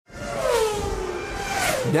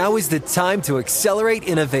Now is the time to accelerate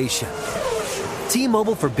innovation.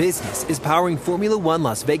 T-Mobile for Business is powering Formula One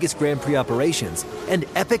Las Vegas Grand Prix operations and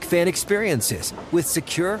epic fan experiences with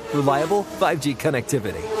secure, reliable 5G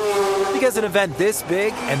connectivity. Because an event this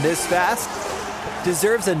big and this fast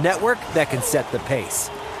deserves a network that can set the pace.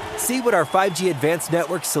 See what our 5G advanced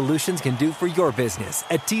network solutions can do for your business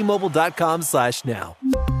at T-Mobile.com/now.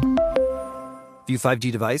 View 5G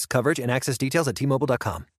device coverage and access details at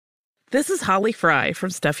T-Mobile.com. This is Holly Fry from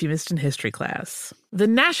Stuff You Missed in History class. The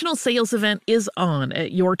national sales event is on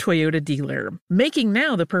at your Toyota dealer, making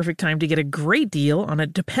now the perfect time to get a great deal on a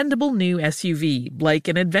dependable new SUV, like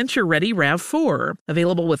an adventure-ready RAV4.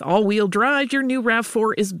 Available with all-wheel drive, your new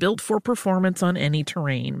RAV4 is built for performance on any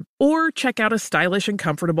terrain. Or check out a stylish and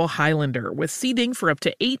comfortable Highlander with seating for up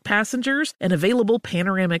to 8 passengers and available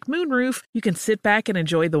panoramic moonroof. You can sit back and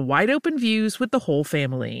enjoy the wide-open views with the whole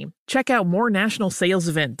family. Check out more national sales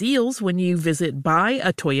event deals when you visit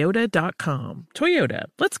buyatoyota.com. Toyota,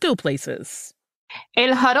 let's go places.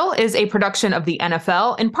 El Huddle is a production of the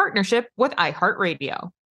NFL in partnership with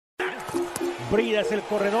iHeartRadio. Bridas el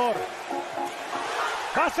corredor.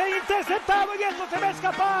 Pase interceptado y esto se va a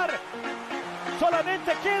escapar.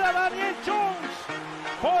 Solamente queda Daniel Jones.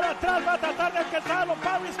 Por atrás va a tratar de alcanzarlo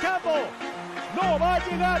Paris Campbell. No va a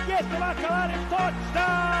llegar y esto va a acabar en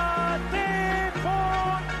touchdown.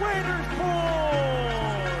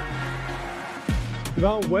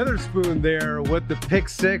 Devon Witherspoon there with the pick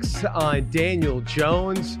six on Daniel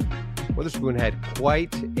Jones. Witherspoon had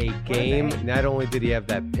quite a game. Not only did he have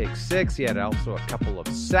that pick six, he had also a couple of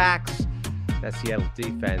sacks. That Seattle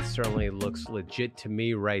defense certainly looks legit to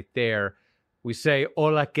me right there. We say,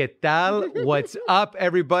 hola, ¿qué tal? What's up,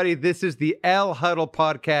 everybody? This is the El Huddle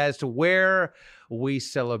podcast where we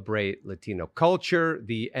celebrate Latino culture,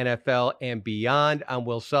 the NFL, and beyond. I'm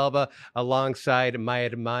Will Selva, alongside my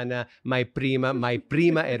hermana, my prima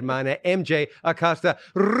hermana, MJ Acosta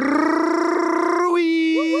Ruiz.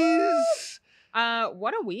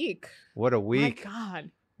 What a week. What a week. My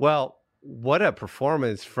God. Well, what a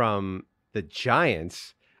performance from the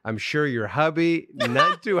Giants. I'm sure your hubby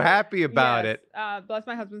not too happy about it. Bless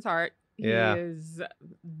my husband's heart. He Yeah. is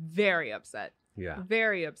very upset. Yeah.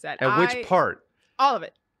 Very upset. At which part? All of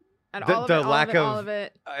it. And all of The it, all lack of it, all of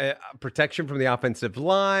it. protection from the offensive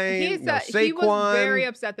line. He was very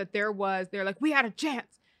upset that they're like, we had a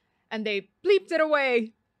chance. And they bleeped it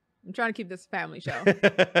away. I'm trying to keep this a family show.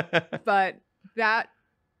 But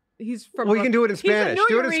he's from Well, you can do it in Spanish.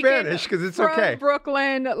 Do it in Spanish because it's from okay.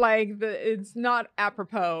 Brooklyn, it's not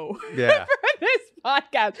apropos Yeah. for this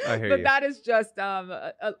podcast. I hear but you. that is just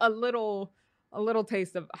a little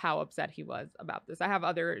taste of how upset he was about this. I have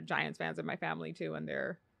other Giants fans in my family too, and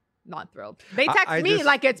they're not thrilled. They text me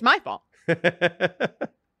like it's my fault.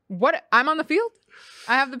 What? I'm on the field?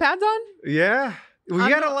 I have the pads on? Yeah. We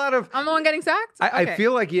got a lot of. I'm the one getting sacked? I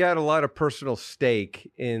feel like you had a lot of personal stake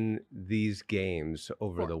in these games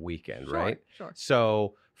over the weekend, right? Sure.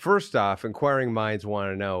 So, first off, inquiring minds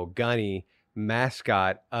want to know, Gunny,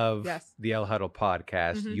 mascot of the El Huddle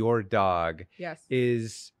podcast, your dog,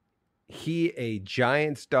 is he a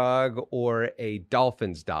Giants dog or a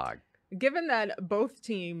Dolphins dog? Given that both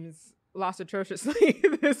teams lost atrociously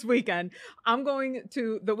this weekend, I'm going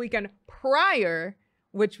to the weekend prior,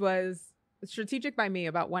 which was strategic by me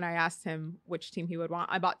about when I asked him which team he would want.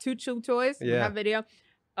 I bought 2 chew toys. We have video.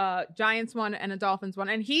 Giants one and a Dolphins one.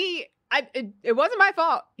 And it wasn't my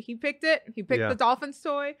fault. He picked it. He picked the Dolphins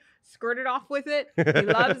toy, skirted off with it. He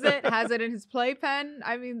loves it, has it in his playpen.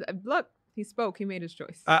 I mean, look, he spoke. He made his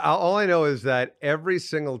choice. All I know is that every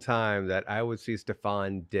single time that I would see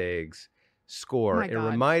Stephon Diggs score, it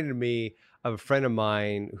reminded me of a friend of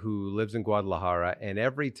mine who lives in Guadalajara, and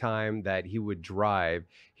every time that he would drive,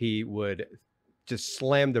 he would just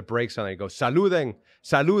slam the brakes on it and go, saluding,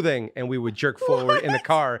 and we would jerk forward in the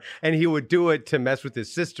car, and he would do it to mess with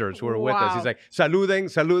his sisters who were with us. He's like,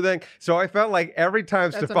 saluding. So I felt like every time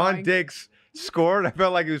Stephon Diggs scored, I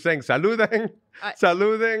felt like he was saying, saluding.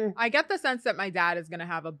 I get the sense that my dad is going to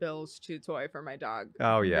have a Bills chew toy for my dog.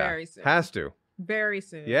 Oh, yeah. Very soon. Has to. Very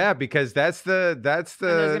soon. Yeah, because that's the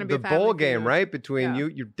bowl game, right? Between you,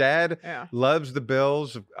 your dad loves the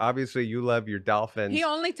Bills. Obviously, you love your Dolphins. He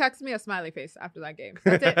only texted me a smiley face after that game.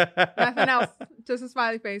 That's it. Nothing else. Just a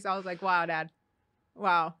smiley face. I was like, wow, Dad.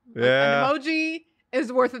 Wow. Yeah. An emoji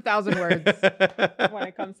is worth 1,000 words when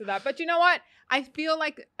it comes to that. But you know what? I feel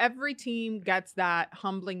like every team gets that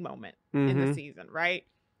humbling moment in the season, right?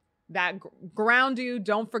 That ground you,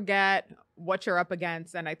 don't forget what you're up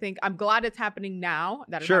against. And I think I'm glad it's happening now,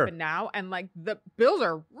 that it happened now. And like the Bills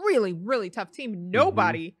are a really, really tough team.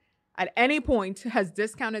 Nobody at any point has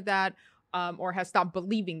discounted that or has stopped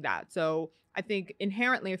believing that. So I think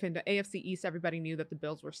inherently, if in the AFC East, everybody knew that the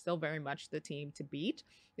Bills were still very much the team to beat.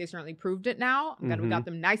 They certainly proved it now. I'm glad we got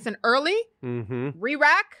them nice and early.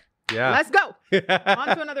 Re-rack. Yeah. Let's go. On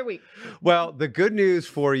to another week. Well, the good news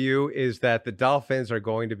for you is that the Dolphins are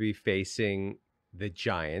going to be facing the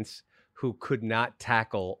Giants, who could not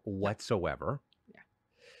tackle whatsoever. Yeah.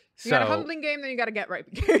 You got a humbling game, then you got a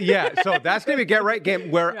get-right game. Yeah, so that's going to be a get-right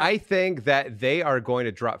game where I think that they are going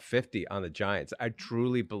to drop 50 on the Giants. I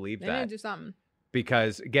truly believe They that. need to do something.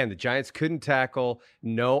 Because, again, the Giants couldn't tackle,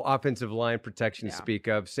 no offensive line protection to speak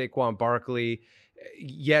of. Saquon Barkley,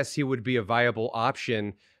 yes, he would be a viable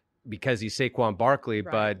option because he's Saquon Barkley,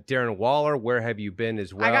 but Darren Waller, where have you been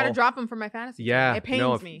as well? I got to drop him for my fantasy team. It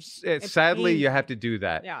pains me. Sadly, you have to do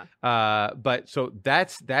that. Yeah. But so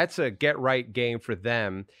that's a get-right game for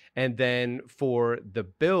them. And then for the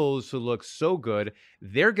Bills, who look so good,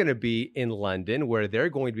 they're going to be in London, where they're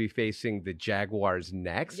going to be facing the Jaguars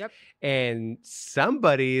next. Yep. And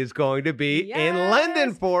somebody is going to be in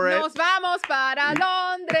London for it. Nos vamos para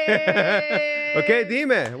Londres. Okay,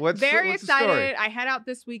 dime. What's Very what's excited. The story? I head out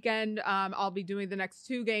this weekend. I'll be doing the next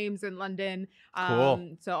 2 games in London.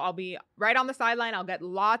 Cool. So I'll be right on the sideline. I'll get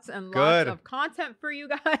lots and lots of content for you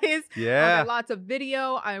guys. Yeah. I'll get lots of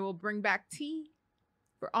video. I will bring back tea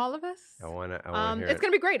for all of us. I want to hear It's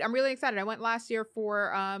going to be great. I'm really excited. I went last year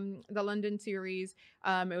for the London series.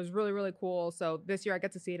 It was really, really cool. So this year I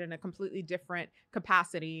get to see it in a completely different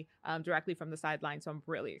capacity directly from the sideline. So I'm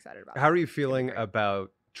really excited about it. How are you feeling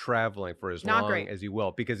about traveling for as long as you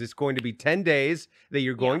will? Because it's going to be 10 days that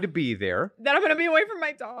you're going to be there. That I'm going to be away from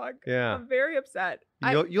my dog. Yeah. I'm very upset.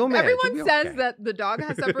 You'll manage. Everyone says that the dog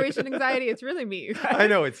has separation anxiety. It's really me. I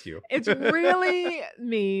know it's you. It's really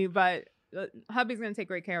me, but hubby's going to take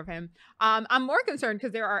great care of him. I'm more concerned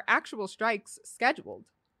because there are actual strikes scheduled.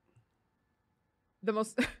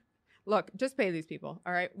 Look, just pay these people,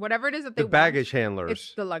 all right? Whatever it is that they want. The baggage handlers.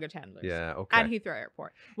 It's the luggage handlers. Yeah, okay. At Heathrow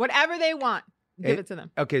Airport. Whatever they want, give it to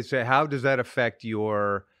them. Okay, so how does that affect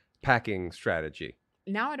your packing strategy?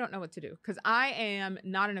 Now I don't know what to do because I am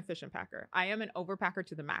not an efficient packer. I am an overpacker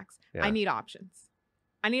to the max. Yeah. I need options.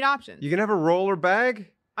 You can have a roller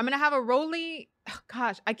bag? I'm going to have a rolly. Oh,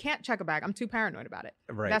 gosh, I can't check a bag. I'm too paranoid about it.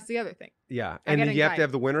 Right. That's the other thing. Yeah. And then you have to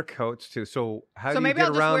have the winter coats too. So how do you maybe get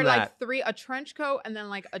I'll just around wear that? like a trench coat and then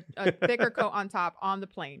like a thicker coat on top on the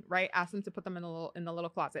plane, right? Ask them to put them in the little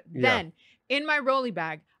closet. Yeah. Then in my rolly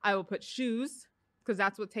bag, I will put shoes because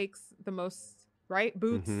that's what takes the most, right?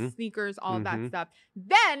 Boots, sneakers, all of that stuff.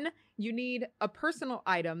 Then you need a personal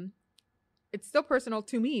item. It's still personal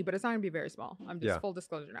to me, but it's not going to be very small. I'm just full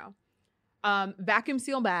disclosure now. Vacuum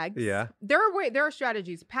seal bags. Yeah. There are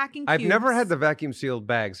strategies. Packing cubes. I've never had the vacuum sealed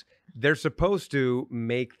bags. They're supposed to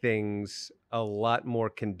make things a lot more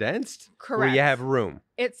condensed. Correct. Where you have room.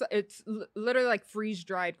 It's literally like freeze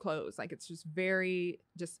dried clothes. Like it's just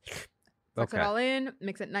sucks it all in,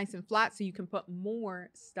 makes it nice and flat so you can put more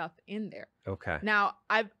stuff in there. Okay. Now,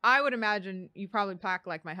 I would imagine you probably pack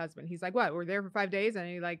like my husband. He's like, what? We're there for 5 days and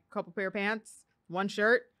I need like a couple pair of pants, 1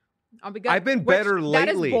 shirt. I'll be good. I've been better lately.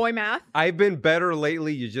 That is boy math. I've been better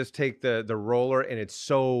lately. You just take the roller and it's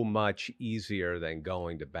so much easier than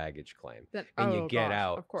going to baggage claim. You get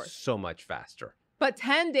out so much faster. But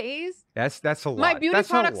 10 days? That's a lot. My beauty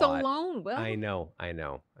products alone. Will. I know.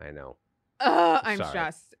 I'm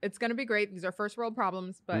stressed. It's going to be great. These are first world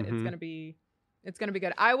problems, but it's going to be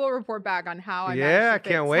good. I will report back on how I managed to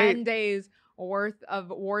fit can't wait. 10 days worth of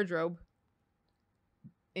wardrobe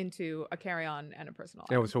into a carry-on and a personal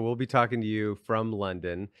item. So we'll be talking to you from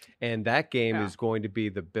London, and that game is going to be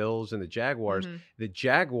the Bills and the Jaguars. The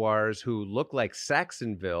Jaguars, who look like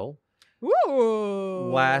Saxonville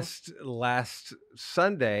last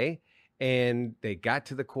Sunday, and they got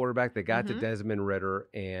to the quarterback. They got to Desmond Ridder,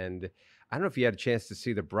 and I don't know if you had a chance to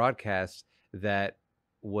see the broadcast that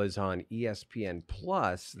was on ESPN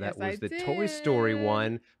Plus. That was the Toy Story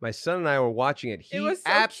one. My son and I were watching it. He was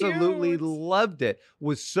so absolutely cute. loved it.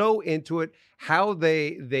 Was so into it. How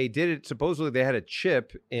they did it. Supposedly they had a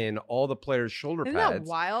chip in all the players' shoulder pads. Isn't that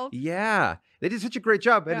wild? Yeah, they did such a great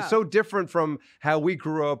job, and it's so different from how we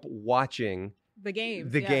grew up watching the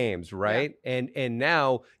games. games, right? Yeah. And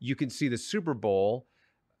now you can see the Super Bowl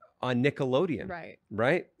on Nickelodeon.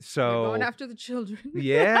 Right? So they're going after the children.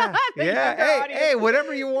 Yeah. Hey,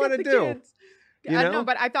 whatever you want to do. Kids. No,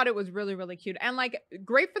 but I thought it was really, really cute. And like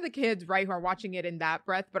great for the kids, right, who are watching it in that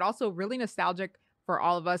breath, but also really nostalgic for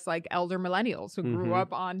all of us like elder millennials who grew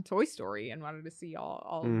up on Toy Story and wanted to see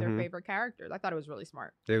all of their favorite characters. I thought it was really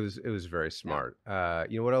smart. It was very smart.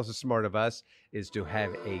 You know what else is smart of us is to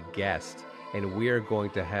have a guest. And we are going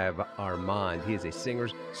to have Armand. He is a singer,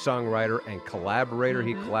 songwriter, and collaborator.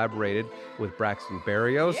 He collaborated with Braxton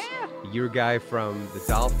Berrios, your guy from the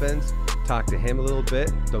Dolphins. Talk to him a little bit.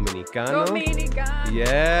 Dominicano.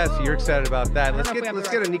 Yes, you're excited about that. Let's get a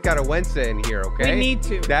Nicaragüense in here, okay? We need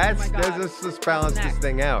to. Let's balance this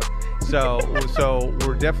thing out. So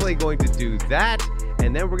we're definitely going to do that,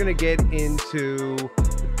 and then we're going to get into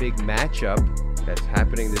the big matchup that's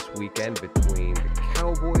happening this weekend between the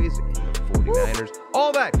Cowboys and the 49ers.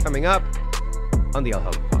 All that coming up on the El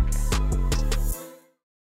Huddle podcast.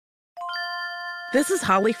 This is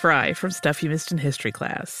Holly Fry from Stuff You Missed in History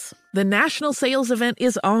class. The national sales event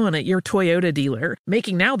is on at your Toyota dealer,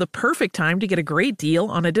 making now the perfect time to get a great deal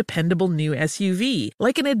on a dependable new SUV,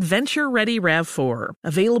 like an adventure-ready RAV4.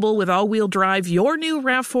 Available with all-wheel drive, your new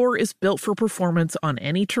RAV4 is built for performance on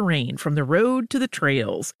any terrain, from the road to the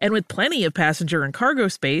trails. And with plenty of passenger and cargo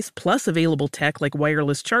space, plus available tech like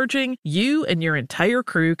wireless charging, you and your entire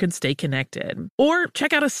crew can stay connected. Or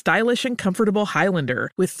check out a stylish and comfortable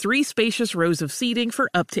Highlander with 3 spacious rows of seating for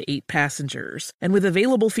up to 8 passengers. And with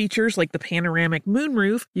available features like the panoramic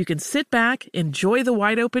moonroof, you can sit back, enjoy the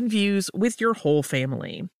wide open views with your whole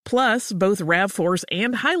family. Plus, both RAV4s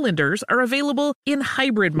and Highlanders are available in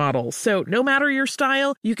hybrid models, so no matter your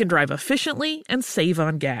style, you can drive efficiently and save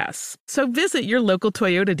on gas. So visit your local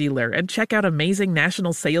Toyota dealer and check out amazing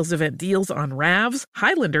national sales event deals on RAVs,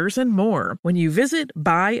 Highlanders, and more when you visit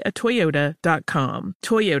buyatoyota.com.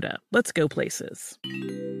 Toyota, let's go places.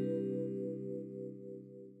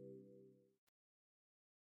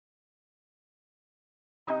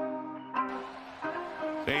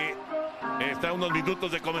 Está a unos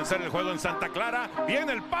minutos de comenzar el juego en Santa Clara.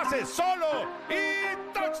 Viene el pase solo y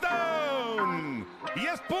touchdown. Y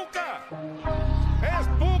es Puka. Es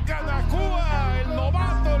Puka Nacua, el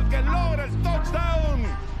novato, el que logra el touchdown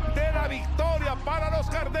de la victoria para los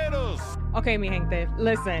Carneros. Okay, mi gente,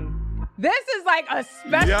 listen. This is like a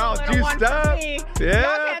special little one for me. Yeah.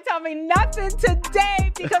 Y'all can't tell me nothing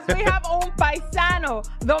today because we have un paisano,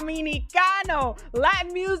 dominicano,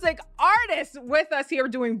 Latin music artist with us here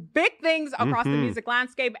doing big things across the music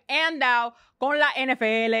landscape and now con la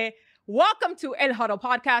NFL. Welcome to El Huddle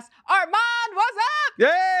podcast. Armand, what's up?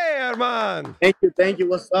 Yay, Armand. Thank you.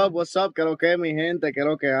 What's up? ¿Qué lo que, mi gente? ¿Qué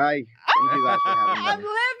lo que hay? Thank you guys for having me. I'm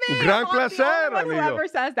living. Gran I'm placer, the only one amigo. whoever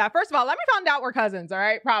says that. First of all, let me find out we're cousins, all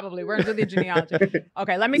right? Probably. We're into the genealogy.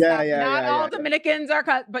 Okay, let me stop. Not all Dominicans are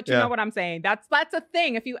cousins, but you know what I'm saying. That's a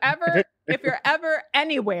thing. If you're ever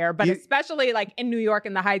anywhere, but especially like in New York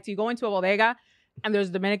in the Heights, you go into a bodega and there's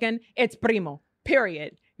Dominican, it's primo.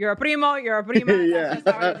 Period. You're a primo. That's just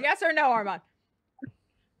how it is. Yes or no, Armand?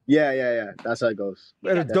 Yeah. That's how it goes.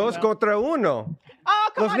 Pero dos contra uno. Oh,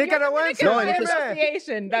 come Los on. nicaragüenses. No,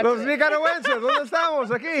 Association. Los nicaragüenses, ¿dónde estamos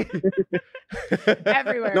aquí?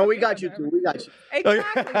 Everywhere. No, we got you too. We got you.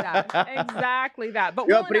 Exactly that. But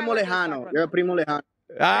You're a primo lejano.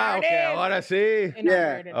 Ah, okay. Ahora sí.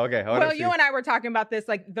 Yeah. Okay. Well, you and I were talking about this,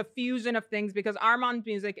 like the fusion of things, because Armand's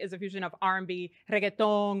music is a fusion of R&B,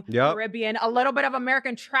 reggaeton, Caribbean, a little bit of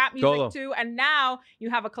American trap music too. And now you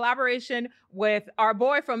have a collaboration with our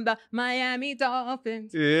boy from the Miami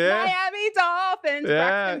Dolphins. Braxton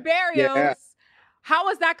Berrios. Yeah. How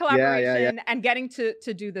was that collaboration and getting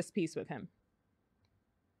to do this piece with him?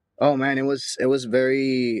 Oh man, it was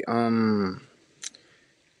very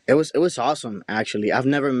It was awesome, actually. I've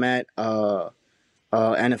never met a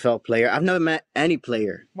NFL player. I've never met any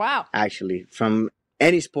player. Wow. Actually, from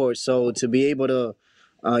any sport. So to be able to,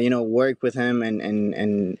 work with him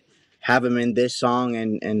and have him in this song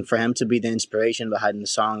and for him to be the inspiration behind the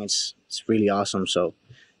song, it's really awesome. So,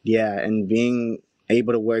 yeah, and being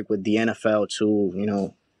able to work with the NFL too,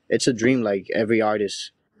 it's a dream. Like every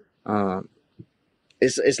artist,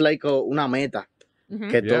 it's like una meta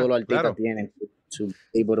que todos los artistas tienen. To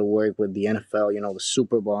be able to work with the NFL, the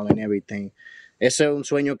Super Bowl and everything. Ese es un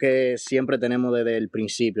sueño que siempre tenemos desde el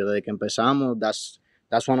principio, desde que empezamos.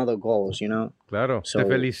 That's one of the goals, Claro, so, te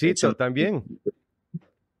felicito también.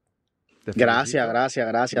 Gracias.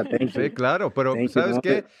 Thank you. Sí, claro, pero Thank ¿sabes you.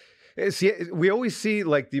 qué? We always see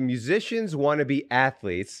like the musicians want to be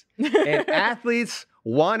athletes and athletes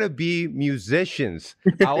want to be musicians.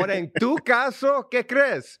 Ahora, en tu caso, ¿qué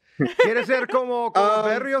crees? ¿Quieres ser como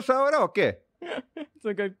Berrios ahora o qué? It's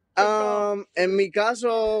a good call. En mi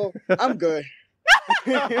caso, I'm good.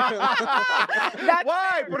 Why?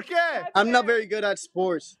 ¿Por qué? I'm not very good at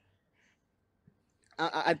sports.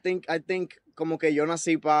 I think como que yo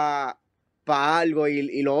nací para para algo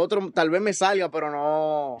y lo otro tal vez me salga, pero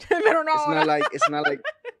no. Pero no. It's not like.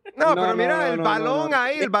 No, pero mira, el balón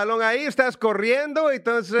ahí, estás corriendo,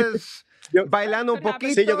 entonces bailando un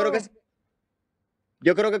poquito. Sí,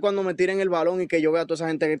 yo creo que cuando me tiren el balón y que yo vea a toda esa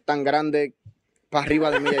gente tan grande para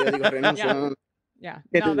arriba de mí, yo digo, renuncio. No. Yeah,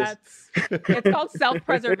 no, it's called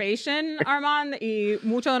self-preservation, Armand, y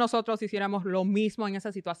muchos de nosotros hiciéramos lo mismo en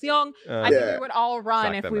esa situación. I think we would all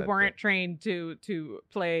run if we weren't trained to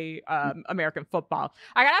play American football.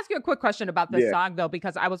 I gotta ask you a quick question about this song, though,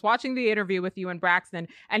 because I was watching the interview with you and Braxton,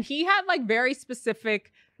 and he had like very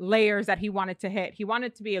specific layers that he wanted to hit. He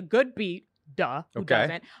wanted to be a good beat, who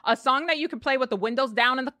doesn't? A song that you could play with the windows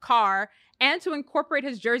down in the car, and to incorporate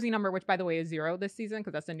his jersey number, which, by the way, is 0 this season,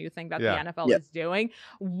 because that's a new thing that the NFL is doing.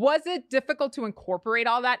 Was it difficult to incorporate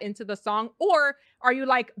all that into the song? Or are you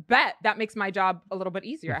like, bet, that makes my job a little bit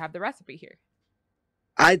easier. I have the recipe here.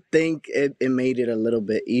 I think it made it a little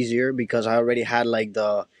bit easier because I already had like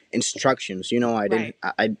the instructions. You know,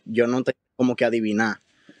 yo no tengo como que adivinar.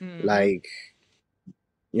 Like,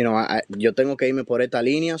 you know, yo tengo que irme por esta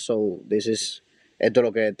línea, so esto es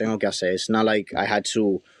lo que tengo que hacer. It's not like I had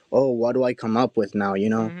to, what do I come up with now, you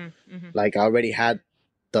know? Like, I already had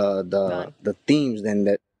the themes,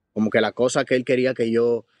 then como que la cosa que él quería que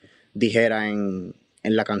yo dijera en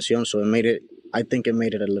la canción, so I think it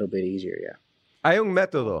made it a little bit easier, yeah. Hay un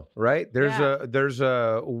método, right? There's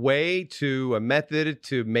a method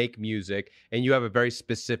to make music, and you have a very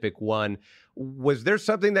specific one. Was there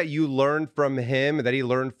something that you learned from him, that he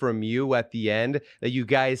learned from you at the end, that you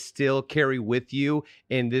guys still carry with you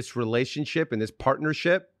in this relationship, in this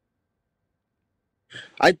partnership?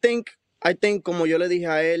 I think, como yo le dije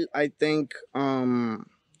a él, I think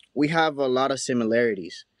we have a lot of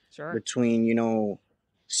similarities between, you know,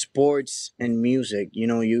 sports and music. You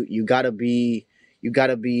know, you gotta be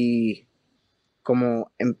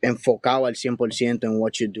como enfocado al 100% in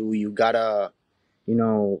what you do. You gotta, you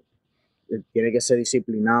know, tiene que ser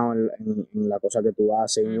disciplinado en la cosa que tú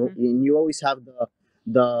haces. And you always have the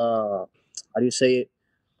how do you say it?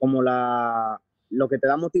 Como lo que te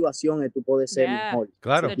da motivación es tú poder ser mejor.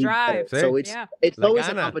 Claro. The drive. So it's always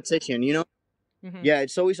a competition, you know? Yeah,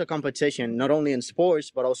 it's always a competition, not only in sports,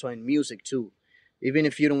 but also in music too. Even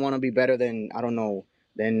if you don't want to be better than, I don't know,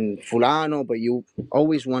 than fulano, but you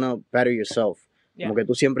always want to better yourself. Como que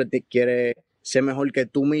tú siempre te quieres ser mejor que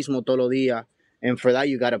tú mismo todos los días. And for that,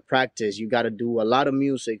 you got to practice. You got to do a lot of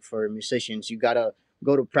music for musicians. You got to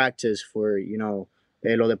go to practice for, you know,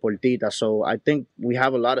 lo deportista. So I think we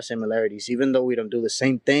have a lot of similarities, even though we don't do the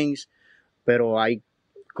same things, pero hay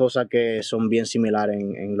cosas que son bien similares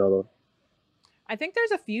en los dos. I think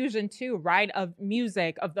there's a fusion too, right, of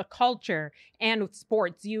music, of the culture, and with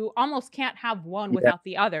sports. You almost can't have one without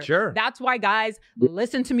the other. Sure. That's why guys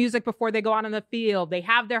listen to music before they go out on the field. They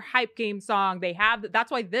have their hype game song.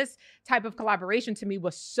 That's why this type of collaboration to me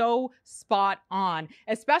was so spot on,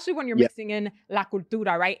 especially when you're mixing in la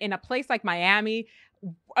cultura, right? In a place like Miami,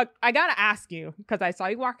 I got to ask you, because I saw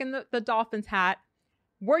you walking the Dolphins hat.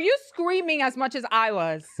 Were you screaming as much as I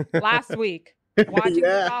was last week? Watching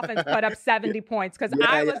the Dolphins put up 70 points because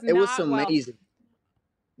I was not it was amazing.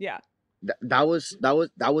 That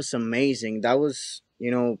was amazing. That was,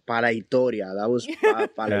 you know, para historia. That was para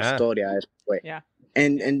la historia. Yeah.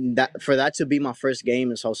 And that for that to be my first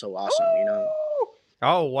game is also awesome, you know.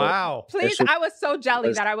 Oh wow! Please, I was so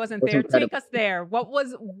jelly that I wasn't there. Incredible. Take us there. What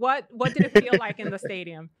did it feel like in the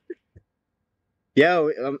stadium? Yeah,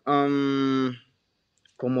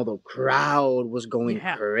 como the crowd was going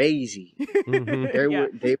crazy. They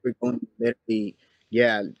were going literally,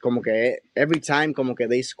 como que every time como que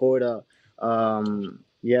they scored a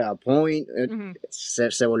point,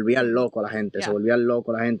 se volvía loco la gente, se volvía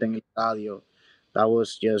loco la gente en el estadio. That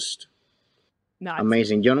was just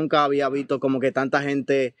amazing. Yo nunca había visto como que tanta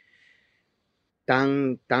gente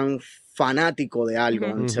tan fanático de algo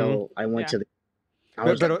until I went to the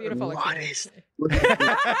Beautiful experience. What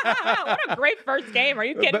a great first game. Are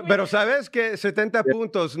you kidding me? Pero sabes que 70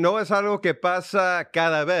 puntos no es algo que pasa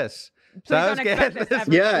cada vez. Sabes que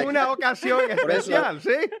es una ocasión especial,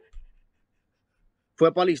 ¿sí?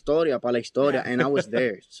 Fue para la historia, and I was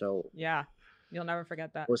there, so. Yeah, you'll never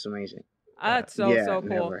forget that. It was amazing. That's so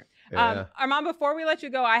cool. Yeah. Armand, before we let you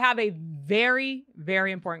go, I have a very,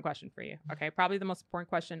 very important question for you. Okay, probably the most important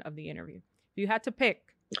question of the interview. If you had to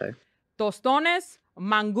pick tostones,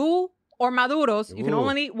 mangú, or maduros, you can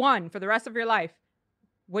only eat one for the rest of your life.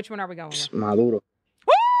 Which one are we going with? Maduro.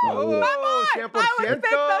 Woo! My I would think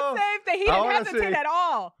the same thing. He didn't hesitate at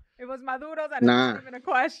all. It was maduros, and it's not even a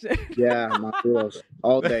question. Yeah, maduros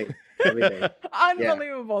all day. every day.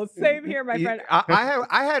 Unbelievable. Same here, my friend.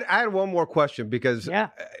 I had one more question because Yeah.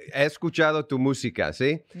 he escuchado tu música,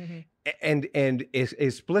 ¿sí? And it's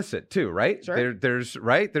explicit too, right? Sure. There's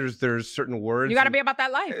certain words. You got to be about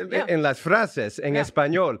that life. Yeah. En las frases, en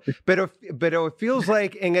español. Pero it feels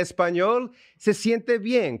like en español se siente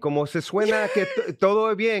bien, como se suena que todo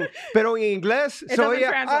es bien. Pero en inglés se oye,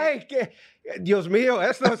 ay, que, Dios mío,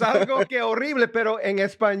 esto es algo que horrible. Pero en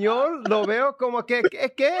español lo veo como que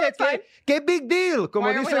big deal,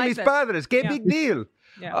 como dicen mis padres, que big deal.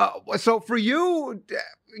 Yeah. So for you,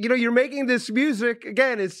 you're making this music,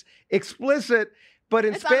 again, it's explicit, but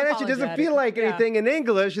in Spanish, it doesn't feel like anything. In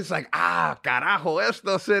English, it's like, carajo,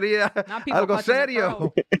 esto sería algo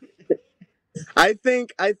serio. I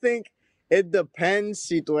think it depends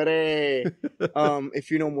si tú eres,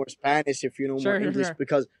 if you know more Spanish, if you know more English,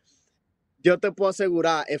 because yo te puedo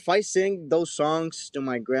asegurar, if I sing those songs to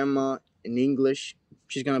my grandma in English,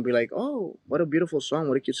 she's going to be like, oh, what a beautiful song,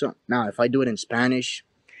 what a cute song. Now, if I do it in Spanish,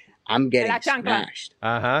 I'm getting smashed.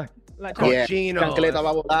 Ajá. Yeah, Cochino. chancleta va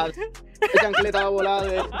a volar. Chancleta va a volar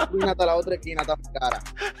de una esquina hasta la otra esquina hasta mi cara.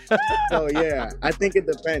 So, yeah, I think it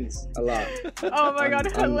depends a lot. Oh, my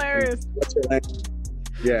God. Hilarious. What's your language?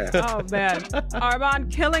 Yeah. Oh, man.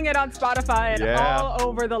 Armand killing it on Spotify and all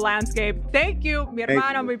over the landscape. Thank you, mi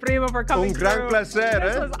hermano, mi primo, for coming through. Un gran placer.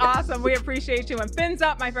 This was awesome. We appreciate you. And fins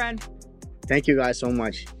up, my friend. Thank you guys so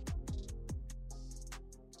much.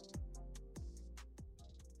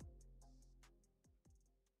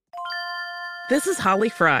 This is Holly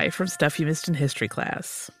Fry from Stuff You Missed in History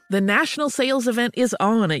class. The national sales event is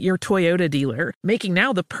on at your Toyota dealer, making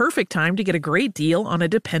now the perfect time to get a great deal on a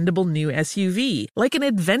dependable new SUV, like an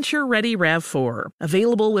adventure-ready RAV4.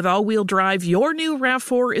 Available with all-wheel drive, your new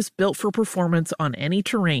RAV4 is built for performance on any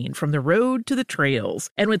terrain, from the road to the trails.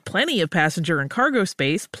 And with plenty of passenger and cargo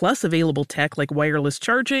space, plus available tech like wireless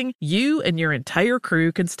charging, you and your entire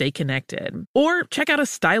crew can stay connected. Or check out a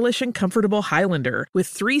stylish and comfortable Highlander with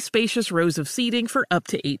 3 spacious rows of seating for up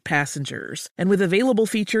to 8 passengers. And with available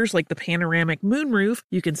features like the panoramic moonroof,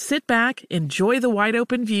 you can sit back, enjoy the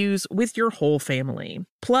wide-open views with your whole family.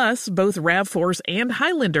 Plus, both RAV4s and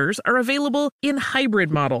Highlanders are available in hybrid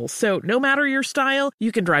models, so no matter your style,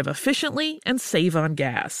 you can drive efficiently and save on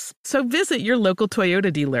gas. So visit your local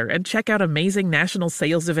Toyota dealer and check out amazing national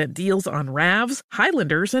sales event deals on RAVs,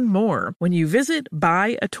 Highlanders, and more when you visit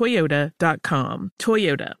buyatoyota.com.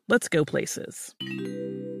 Toyota, let's go places.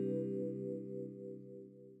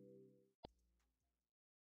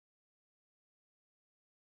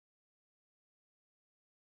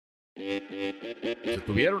 Se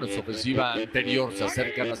tuvieron en su ofensiva anterior, se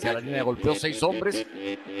acercan hacia la línea, golpeó 6 hombres.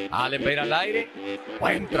 Allen va al aire,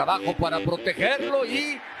 buen trabajo para protegerlo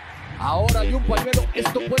y ahora hay un pañuelo.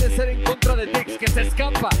 Esto puede ser en contra de Diggs, que se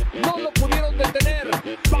escapa, no lo pudieron detener.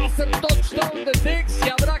 Va a ser touchdown de Diggs y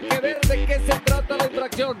habrá que ver de qué se trata la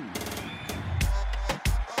infracción.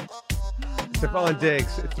 Stephon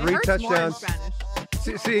Diggs, 3 touchdowns.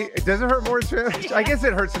 See, does it hurt more in Spanish? I guess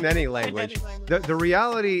it hurts in any language. The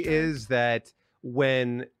reality is that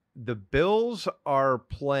when the Bills are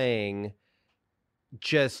playing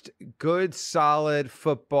just good, solid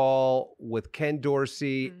football with Ken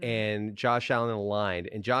Dorsey and Josh Allen aligned,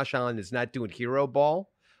 and Josh Allen is not doing hero ball,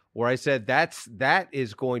 where I said that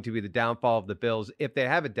is going to be the downfall of the Bills, if they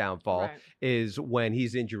have a downfall, is when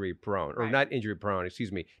he's injury prone, or not injury prone,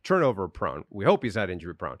 turnover prone. We hope he's not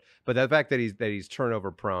injury prone, but the fact that he's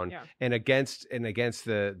turnover prone, and against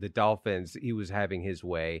the Dolphins, he was having his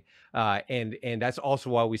way, and that's also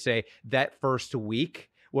why we say that first week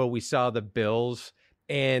where we saw the Bills.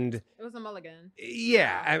 And it was a mulligan.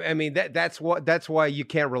 Yeah, I mean that's why you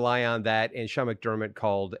can't rely on that. And Sean McDermott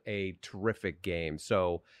called a terrific game.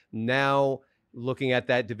 So now looking at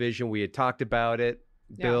that division, we had talked about it.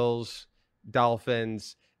 Bills,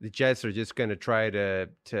 Dolphins, the Jets are just going to try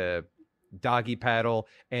to doggy paddle,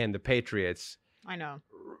 and the Patriots. I know.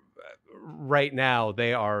 Right now,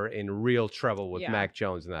 they are in real trouble with Mac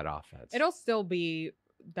Jones in that offense. It'll still be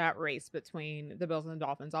that race between the Bills and the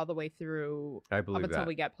Dolphins all the way through up until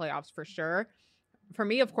we get playoffs for sure. For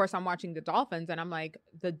me, of course, I'm watching the Dolphins and I'm like,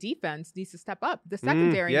 the defense needs to step up. The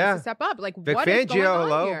secondary needs to step up. Like, what is going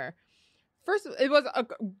on here? First, it was a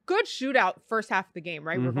good shootout first half of the game,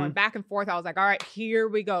 right? We're going back and forth. I was like, all right, here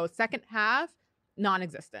we go. Second half,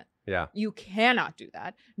 non-existent. Yeah. You cannot do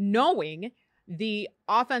that, knowing the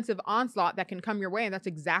offensive onslaught that can come your way. And that's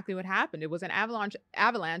exactly what happened. It was an avalanche.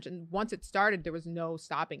 And once it started, there was no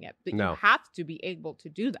stopping it. But you have to be able to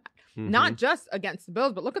do that. Not just against the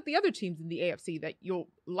Bills, but look at the other teams in the AFC that you'll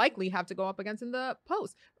likely have to go up against in the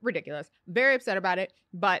post. Ridiculous. Very upset about it.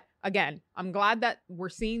 But again, I'm glad that we're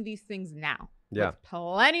seeing these things now. with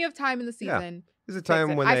plenty of time in the season. There's a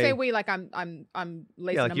time when I say we like I'm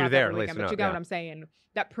lacing them up every weekend, but you get what I'm saying.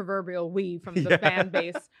 That proverbial we from the fan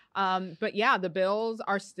base. But yeah, the Bills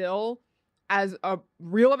are still as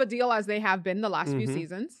real of a deal as they have been the last few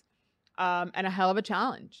seasons, and a hell of a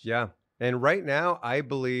challenge. Yeah. And right now, I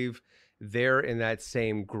believe they're in that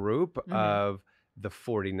same group of the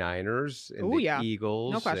 49ers and the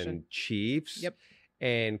Eagles and Chiefs. Yep.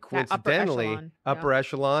 And coincidentally, upper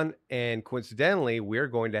echelon. And coincidentally, we're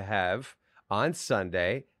going to have on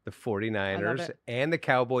Sunday the 49ers and the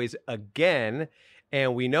Cowboys again.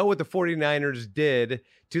 And we know what the 49ers did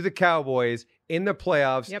to the Cowboys in the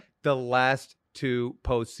playoffs the last 2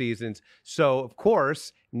 postseasons. So, of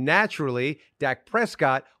course, naturally, Dak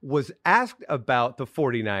Prescott was asked about the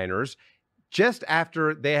 49ers just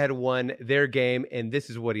after they had won their game, and this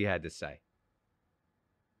is what he had to say.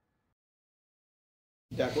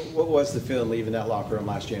 Dak, what was the feeling leaving that locker room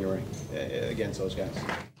last January against those guys?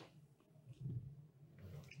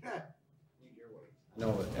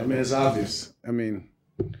 No, I mean, it's obvious. I mean,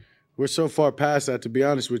 we're so far past that, to be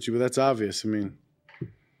honest with you, but that's obvious. I mean,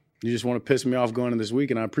 you just want to piss me off going into this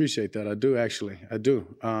week, and I appreciate that. I do, actually. I do.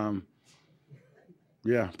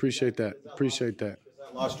 Yeah, appreciate that. Appreciate that.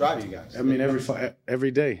 Lost drive, you guys. I mean, every day.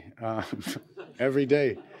 Every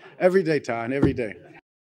day. Every day, Todd. Every day.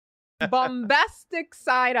 Bombastic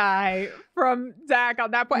side eye from Dak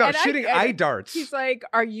on that point. No, shooting eye darts. He's like,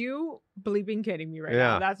 are you bleeping kidding me right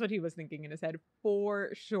now? That's what he was thinking in his head for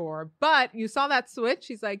sure. But you saw that switch.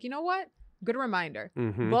 He's like, you know what? Good reminder.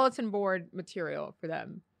 Bulletin board material for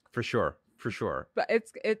them. For sure. For sure. But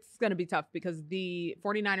it's going to be tough because the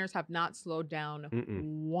 49ers have not slowed down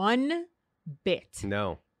one bit.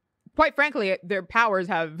 No. Quite frankly, their powers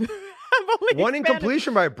have one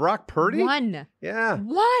incompletion by Brock Purdy? One. Yeah.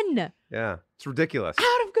 One. Yeah. It's ridiculous.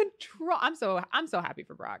 Out of control. I'm so happy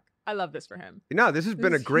for Brock. I love this for him. No, this has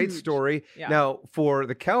been a great story. Yeah. Now, for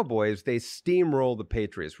the Cowboys, they steamrolled the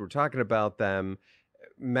Patriots. We're talking about them.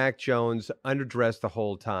 Mac Jones underdressed the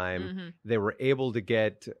whole time. They were able to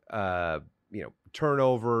get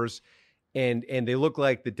turnovers, and they look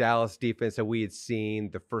like the Dallas defense that we had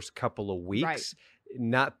seen the first couple of weeks.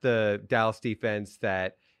 Not the Dallas defense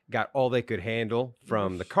that got all they could handle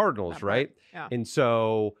from the Cardinals, right? Yeah. And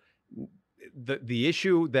so the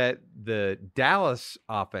issue that the Dallas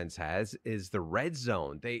offense has is the red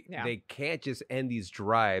zone. They can't just end these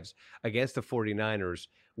drives against the 49ers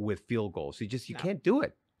with field goals. You can't do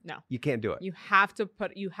it. No. You can't do it. You have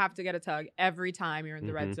to get a tug every time you're in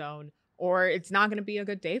the red zone, or it's not going to be a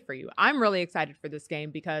good day for you. I'm really excited for this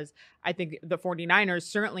game because I think the 49ers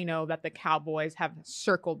certainly know that the Cowboys have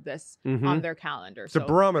circled this on their calendar. It's a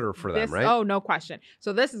barometer for them, right? Oh, no question.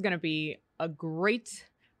 So this is going to be a great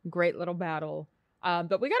little battle.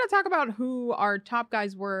 But we got to talk about who our top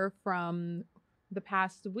guys were from the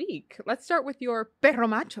past week. Let's start with your perro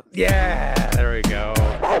machos. Yeah, there we go.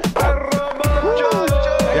 Perro machos.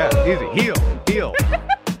 Yeah, easy. Heel.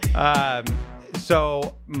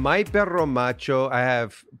 So my perro macho, I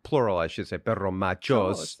have plural, I should say, perro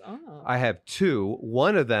machos. Oh. I have 2.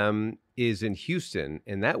 One of them is in Houston,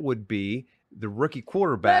 and that would be the rookie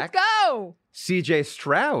quarterback. Let's go! CJ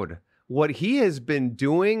Stroud. What he has been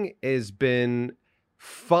doing has been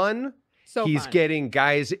fun. He's getting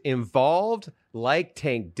guys involved like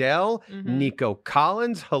Tank Dell, Nico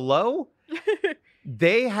Collins. Hello.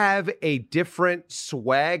 They have a different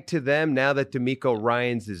swag to them now that DeMeco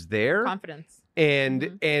Ryans is there. Confidence.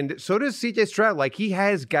 And so does CJ Stroud. Like, he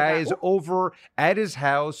has guys over at his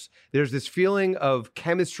house. There's this feeling of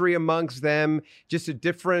chemistry amongst them, just a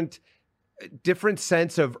different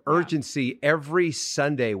sense of urgency every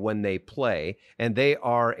Sunday when they play. And they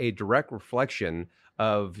are a direct reflection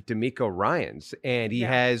of DeMeco Ryans. And he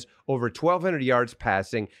has over 1,200 yards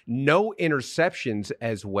passing, no interceptions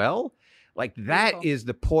as well. Like, that is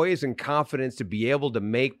the poise and confidence to be able to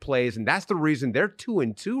make plays. And that's the reason they're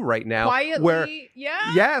 2-2 right now. Quietly,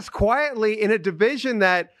 Yes, quietly in a division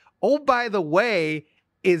that, oh, by the way,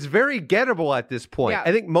 is very gettable at this point. Yeah.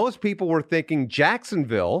 I think most people were thinking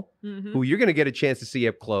Jacksonville, who you're going to get a chance to see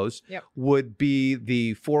up close, would be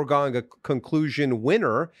the foregone conclusion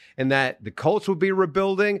winner, and that the Colts would be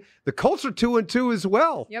rebuilding. The Colts are 2-2 as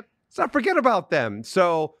well. Yep. Let's not forget about them.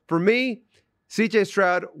 So for me, CJ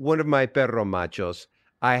Stroud, one of my perro machos.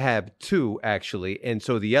 I have 2, actually. And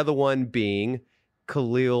so the other one being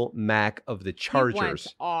Khalil Mack of the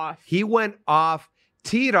Chargers. He went off,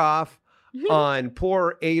 teed off on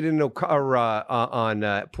poor Aiden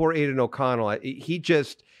O'Connell. He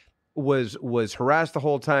just was harassed the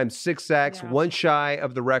whole time. 6 sacks, one shy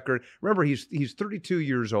of the record. Remember, he's 32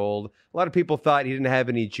 years old. A lot of people thought he didn't have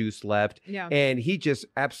any juice left, and he just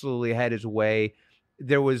absolutely had his way.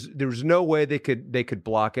 There was no way they could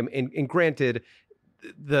block him. And granted,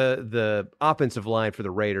 the offensive line for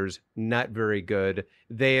the Raiders not very good.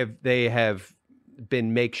 They have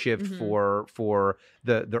been makeshift for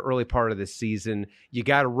the early part of the season. You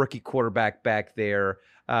got a rookie quarterback back there.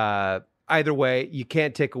 Either way, you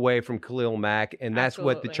can't take away from Khalil Mack, and that's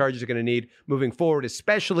what the Chargers are going to need moving forward,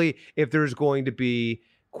 especially if there's going to be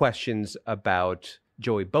questions about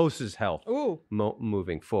Joey Bosa's health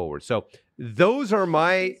moving forward. So those are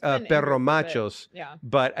my perro machos,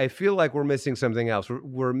 but I feel like we're missing something else.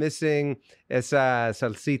 We're missing esa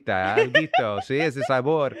salsita, alguito, sí, ese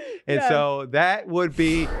sabor. And so that would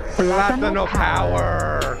be plátano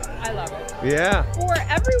power. I love it. Yeah. For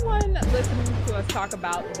everyone listening to us talk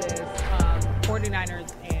about this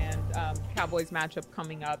 49ers and Cowboys matchup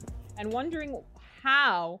coming up and wondering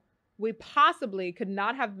how we possibly could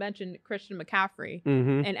not have mentioned Christian McCaffrey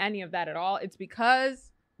in any of that at all, it's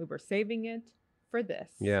because we were saving it for this.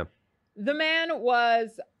 Yeah. The man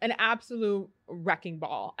was an absolute wrecking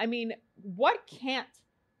ball. I mean, what can't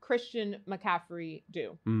Christian McCaffrey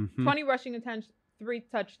do? 20 rushing attempts, 3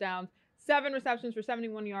 touchdowns, 7 receptions for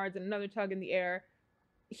 71 yards, and another tug in the air.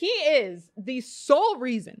 He is the sole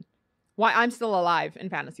reason why I'm still alive in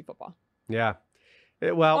fantasy football. Yeah.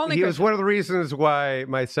 Well, he was one of the reasons why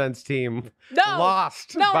my son's team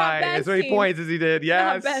lost by as many points as he did.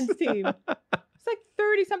 Yes. Not Ben's team. It's like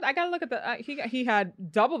 30-something. I got to look at the he had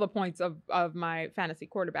double the points of my fantasy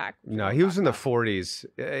quarterback. No, he was in the 40s.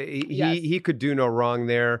 He could do no wrong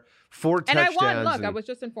there. 4 touchdowns. And I won. Look, I was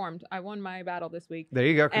just informed. I won my battle this week. There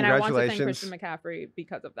you go. Congratulations. And I want to thank Christian McCaffrey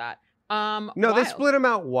because of that. No, they split him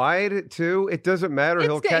out wide, too. It doesn't matter.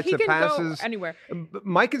 He'll catch the passes. Go anywhere.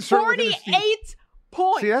 My concern 48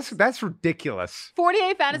 points. See, that's ridiculous.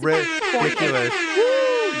 48 fantasy points. Ridiculous.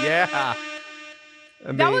 Yeah. I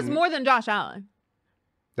mean, that was more than Josh Allen.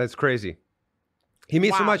 That's crazy. He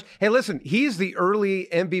means so much. Hey, listen, he's the early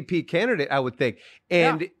MVP candidate, I would think.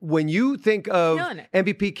 And when you think of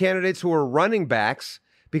MVP candidates who are running backs,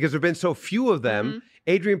 because there have been so few of them,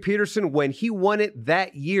 Adrian Peterson, when he won it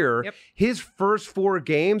that year, his first 4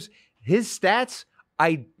 games, his stats,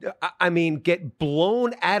 I mean, get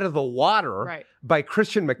blown out of the water by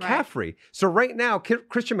Christian McCaffrey. So right now,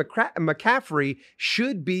 Christian McCaffrey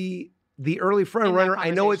should be the early front runner.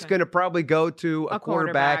 I know it's going to probably go to a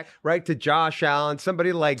quarterback, right? To Josh Allen,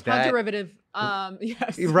 somebody like that. Derivative.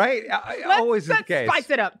 Yes. Right? Always the case. Spice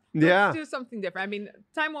it up. Let's do something different. I mean,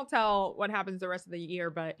 time will tell what happens the rest of the year,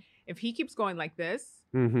 but if he keeps going like this,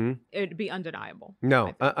 it'd be undeniable.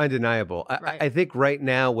 No, undeniable. I think right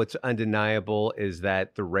now what's undeniable is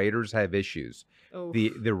that the Raiders have issues. Oof.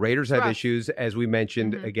 The Raiders have issues, as we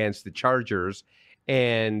mentioned, against the Chargers.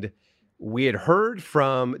 And we had heard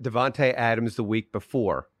from Davante Adams the week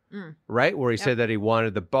before, right? Where he said that he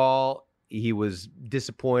wanted the ball. He was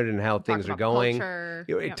disappointed in how things are going.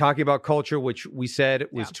 Talking about culture, which we said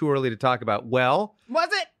was too early to talk about. Well, was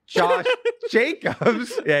it? Josh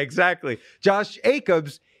Jacobs. Yeah, exactly. Josh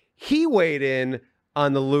Jacobs, he weighed in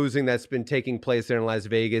on the losing that's been taking place there in Las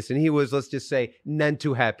Vegas. And he was, let's just say, none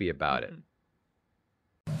too happy about it.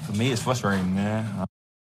 For me, it's frustrating, man.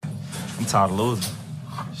 I'm tired of losing.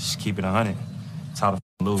 Just keep it 100. Tired of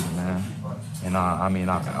losing, man. And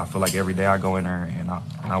I feel like every day I go in there and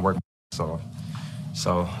I work. So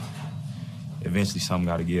eventually something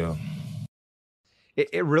got to give.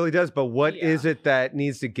 It really does. But what is it that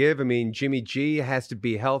needs to give? I mean, Jimmy G has to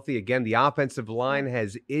be healthy. Again, the offensive line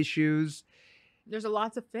has issues. There's a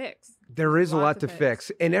lot to fix. There is a lot to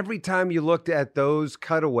fix. And every time you looked at those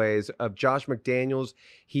cutaways of Josh McDaniels,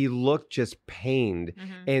 he looked just pained.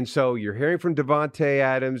 And so you're hearing from Davante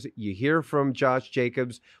Adams, you hear from Josh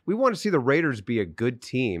Jacobs. We want to see the Raiders be a good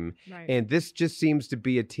team. Right. And this just seems to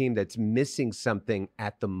be a team that's missing something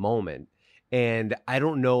at the moment. And I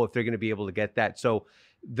don't know if they're going to be able to get that. So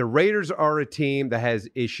the Raiders are a team that has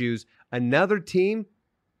issues. Another team,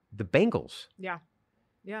 the Bengals. Yeah.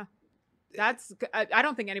 I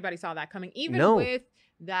don't think anybody saw that coming. Even with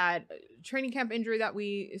that training camp injury that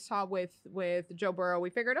we saw with Joe Burrow, we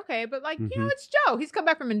figured, okay, but it's Joe. He's come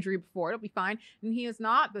back from injury before. It'll be fine. And he is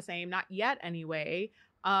not the same, not yet anyway.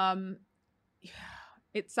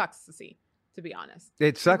 It sucks to see, to be honest.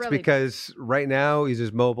 It sucks because right now he's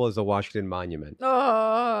as mobile as the Washington Monument.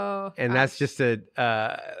 Oh. And that's just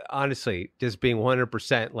honestly, just being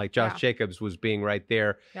 100% like Josh Jacobs was being right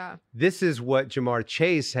there. Yeah. This is what Jamar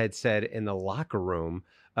Chase had said in the locker room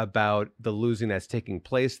about the losing that's taking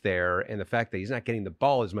place there and the fact that he's not getting the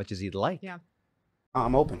ball as much as he'd like. Yeah.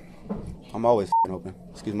 I'm open. I'm always open.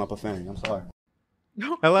 Excuse my profanity. I'm sorry.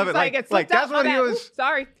 I love it. Like that's what he was. Oops,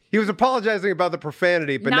 sorry. He was apologizing about the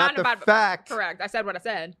profanity, but not the fact. Correct. I said what I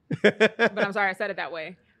said, but I'm sorry I said it that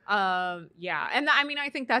way. Yeah, and I mean I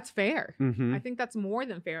think that's fair. Mm-hmm. I think that's more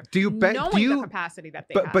than fair. Do you bet? Knowing the capacity that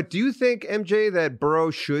they have. But do you think, MJ, that Burrow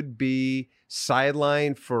should be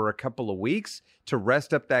sidelined for a couple of weeks to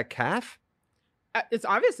rest up that calf? It's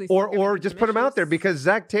obviously or just put him out there, because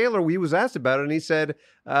Zach Taylor, he was asked about it and he said,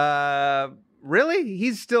 really?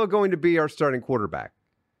 He's still going to be our starting quarterback.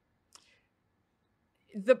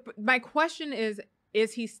 My question is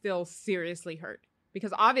he still seriously hurt?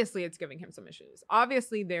 Because obviously it's giving him some issues.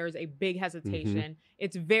 Obviously there's a big hesitation. Mm-hmm.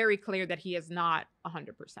 It's very clear that he is not 100%.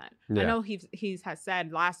 Yeah. I know he has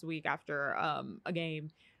said last week after a game,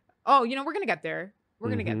 we're going to get there. We're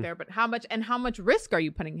going to get there, but how much risk are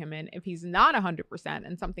you putting him in if he's not 100%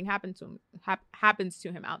 and something happens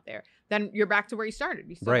to him out there? Then you're back to where you started.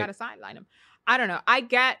 You still got to sideline him. I don't know. I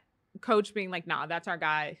get coach being like, nah, that's our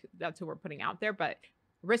guy. That's who we're putting out there. But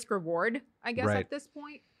risk reward, I guess, at this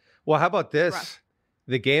point. Well, how about this?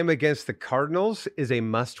 The game against the Cardinals is a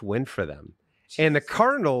must win for them. Jeez. And the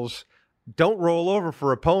Cardinals don't roll over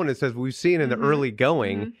for opponents, as we've seen in the early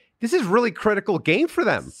going. Mm-hmm. This is really critical game for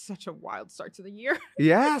them. Such a wild start to the year.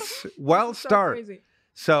 Yes, wild start. Crazy.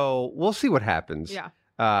 So we'll see what happens. Yeah.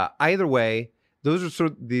 Either way, those are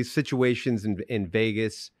sort of the situations in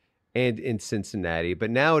Vegas and in Cincinnati.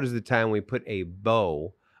 But now it is the time we put a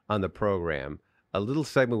bow on the program. A little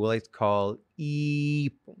segment we like to call E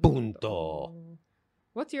Punto.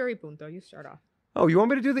 What's your E Punto? You start off. Oh, you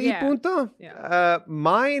want me to do the E Punto? Yeah.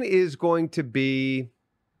 Mine is going to be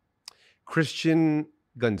Christian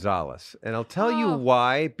Gonzalez. And I'll tell you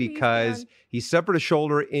why, because he suffered a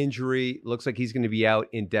shoulder injury. Looks like he's going to be out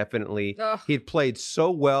indefinitely. He had played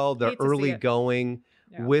so well the early going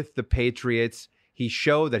with the Patriots. He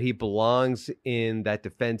showed that he belongs in that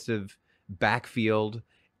defensive backfield.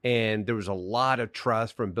 And there was a lot of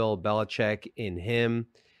trust from Bill Belichick in him.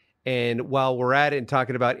 And while we're at it and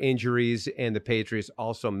talking about injuries and the Patriots,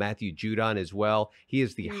 also Matthew Judon as well. He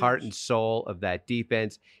is the heart and soul of that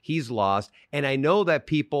defense. He's lost. And I know that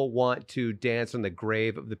people want to dance on the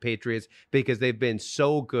grave of the Patriots because they've been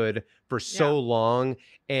so good for so long.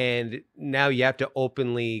 And now you have to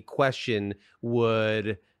openly question,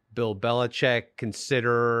 would Bill Belichick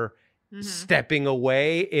consider stepping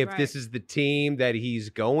away if this is the team that he's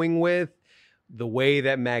going with, the way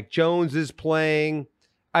that Mac Jones is playing?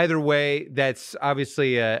 Either way, that's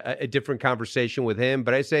obviously a different conversation with him.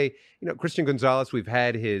 But I say, Christian Gonzalez, we've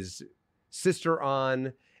had his sister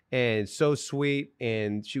on, and so sweet.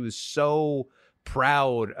 And she was so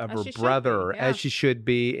proud of her brother, as she should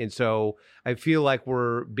be. And so I feel like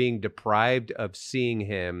we're being deprived of seeing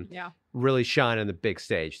him really shine on the big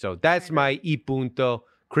stage. So that's my Y punto.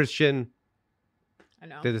 Christian, I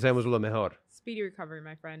know. Te deseamos lo mejor. Speedy recovery,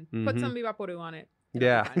 my friend. Put some Vivaporu on it.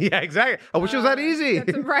 Yeah, exactly. I wish it was that easy.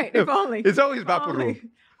 Right, if only. It's always Vaporu.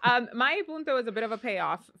 My punto is a bit of a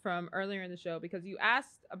payoff from earlier in the show because you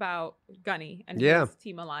asked about Gunny and his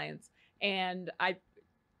team alliance, and I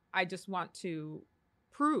just want to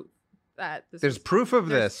prove that there's proof of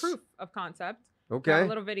this. Proof of concept. Okay. Got a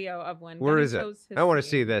little video of when. Where Gunny is it? shows his I want to team.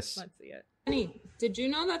 see this. Let's see it. Gunny, did you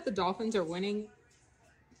know that the Dolphins are winning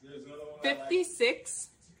 56-13?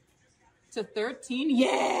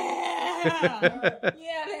 Yeah!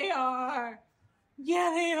 Yeah, they are.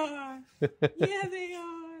 Yeah, they are. Yeah, they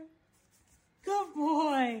are. Good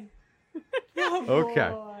boy. Good boy.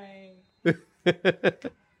 Okay.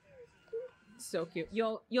 So cute.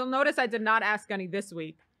 You'll notice I did not ask Gunny this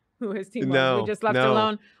week who his team was. No, We just left it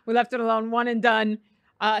alone. We left it alone. One and done.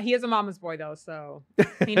 He is a mama's boy though, so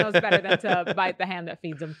he knows better than to bite the hand that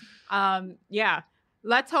feeds him. Yeah.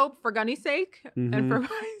 Let's hope for Gunny's sake and for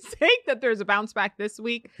my sake that there's a bounce back this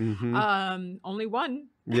week. Only one.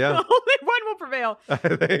 Yeah. Only one will prevail.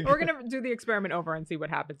 We're going to do the experiment over and see what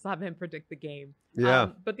happens. Have him predict the game. Yeah.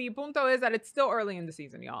 But the punto is that it's still early in the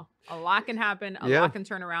season, y'all. A lot can happen. A lot can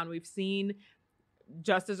turn around. We've seen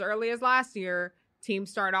just as early as last year, teams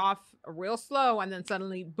start off real slow and then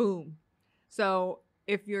suddenly boom. So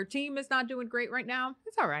if your team is not doing great right now,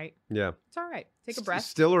 it's all right. Yeah. It's all right. Take a breath.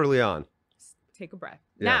 Still early on. Take a breath.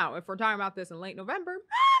 Yeah. Now, if we're talking about this in late November,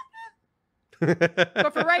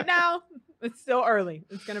 but for right now, it's still early.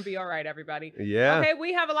 It's going to be all right, everybody. Yeah. Okay,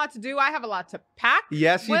 we have a lot to do. I have a lot to pack.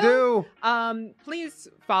 Yes, you do. Please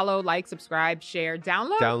follow, like, subscribe, share,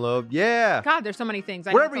 download. Download. Yeah. God, there's so many things.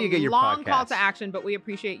 Wherever you get your long call podcasts. to action, but we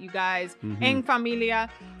appreciate you guys. En familia.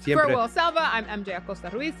 For Will Selva, I'm MJ Acosta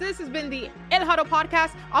Ruiz. This has been the El Huddle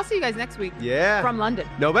podcast. I'll see you guys next week. Yeah. From London.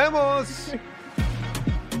 Nos vemos.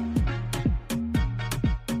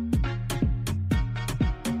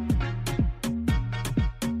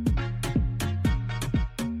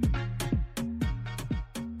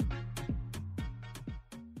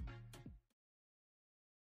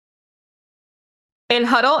 And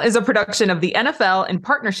Huddle is a production of the NFL in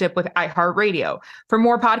partnership with iHeartRadio. For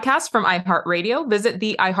more podcasts from iHeartRadio, visit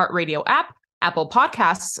the iHeartRadio app, Apple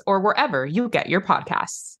Podcasts, or wherever you get your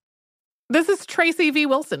podcasts. This is Tracy V.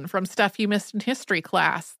 Wilson from Stuff You Missed in History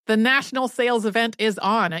class. The national sales event is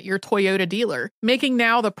on at your Toyota dealer, making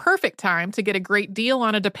now the perfect time to get a great deal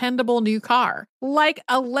on a dependable new car. Like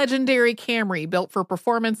a legendary Camry built for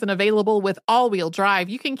performance and available with all-wheel drive,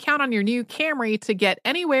 you can count on your new Camry to get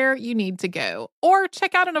anywhere you need to go. Or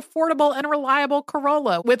check out an affordable and reliable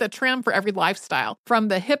Corolla with a trim for every lifestyle. From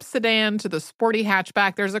the hip sedan to the sporty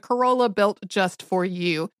hatchback, there's a Corolla built just for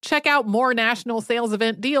you. Check out more national sales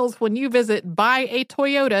event deals when you visit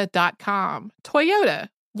buyatoyota.com. Toyota,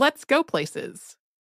 let's go places.